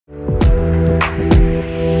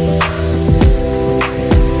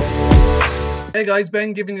Hey guys,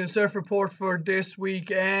 Ben giving you the surf report for this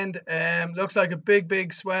weekend. Looks like a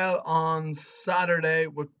big swell on Saturday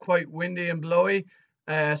with quite windy and blowy.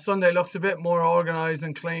 Sunday looks a bit more organised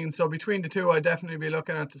and clean. So between the two, I'd definitely be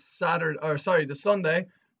looking at the Sunday.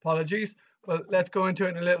 Apologies. But let's go into it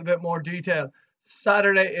in a little bit more detail.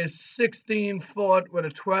 Saturday is 16 foot with a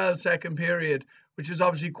 12-second period, which is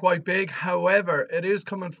obviously quite big. However, it is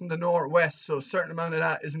coming from the northwest, so a certain amount of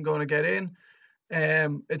that isn't going to get in.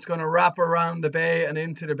 It's going to wrap around the bay and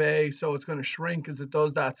into the bay, so it's going to shrink as it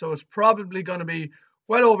does that. So it's probably going to be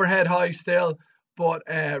well overhead high still, but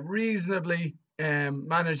reasonably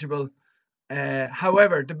manageable.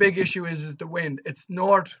 However, the big issue is the wind. It's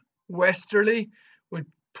northwesterly with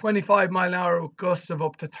 25-mile-an-hour gusts of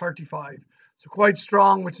up to 35. So quite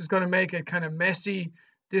strong, which is going to make it kind of messy,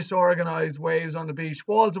 disorganized waves on the beach.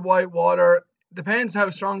 Walls of white water. Depends how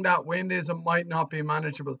strong that wind is. It might not be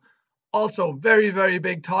manageable. Also, very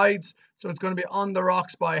big tides, so it's going to be on the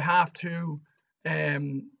rocks by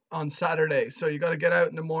 2:30 on Saturday. So you got to get out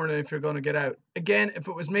in the morning if you're going to get out. Again, if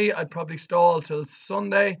it was me, I'd probably stall till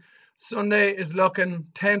Sunday. Sunday is looking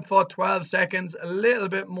 10 foot, 12 seconds, a little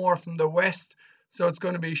bit more from the west. So it's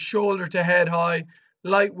going to be shoulder to head high,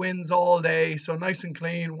 light winds all day. So nice and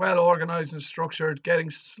clean, well organized and structured, getting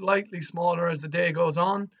slightly smaller as the day goes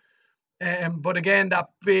on. But again, that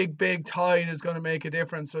big tide is going to make a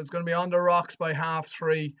difference. So it's going to be on the rocks by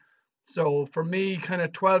 3:30. So for me, kind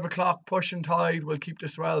of 12 o'clock pushing tide will keep the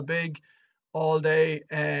swell big all day.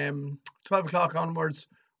 12 o'clock onwards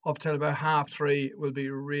up till about 3:30 will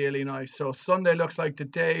be really nice. So Sunday looks like the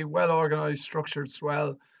day, well organized, structured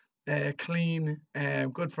swell, clean,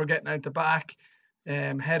 good for getting out the back,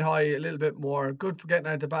 head high a little bit more, good for getting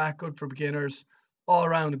out the back, good for beginners. All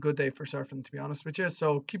around a good day for surfing, to be honest with you.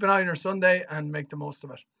 So keep an eye on your Sunday and make the most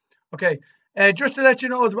of it. Okay, just to let you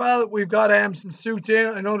know as well, we've got some suits in.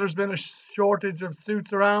 I know there's been a shortage of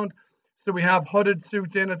suits around, so we have hooded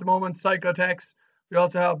suits in at the moment, Psychotex. We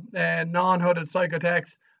also have non-hooded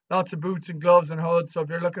Psychotex, lots of boots and gloves and hoods. So if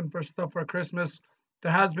you're looking for stuff for Christmas,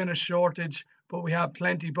 there has been a shortage, but we have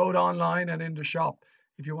plenty both online and in the shop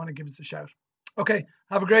if you want to give us a shout. Okay,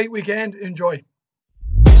 have a great weekend. Enjoy.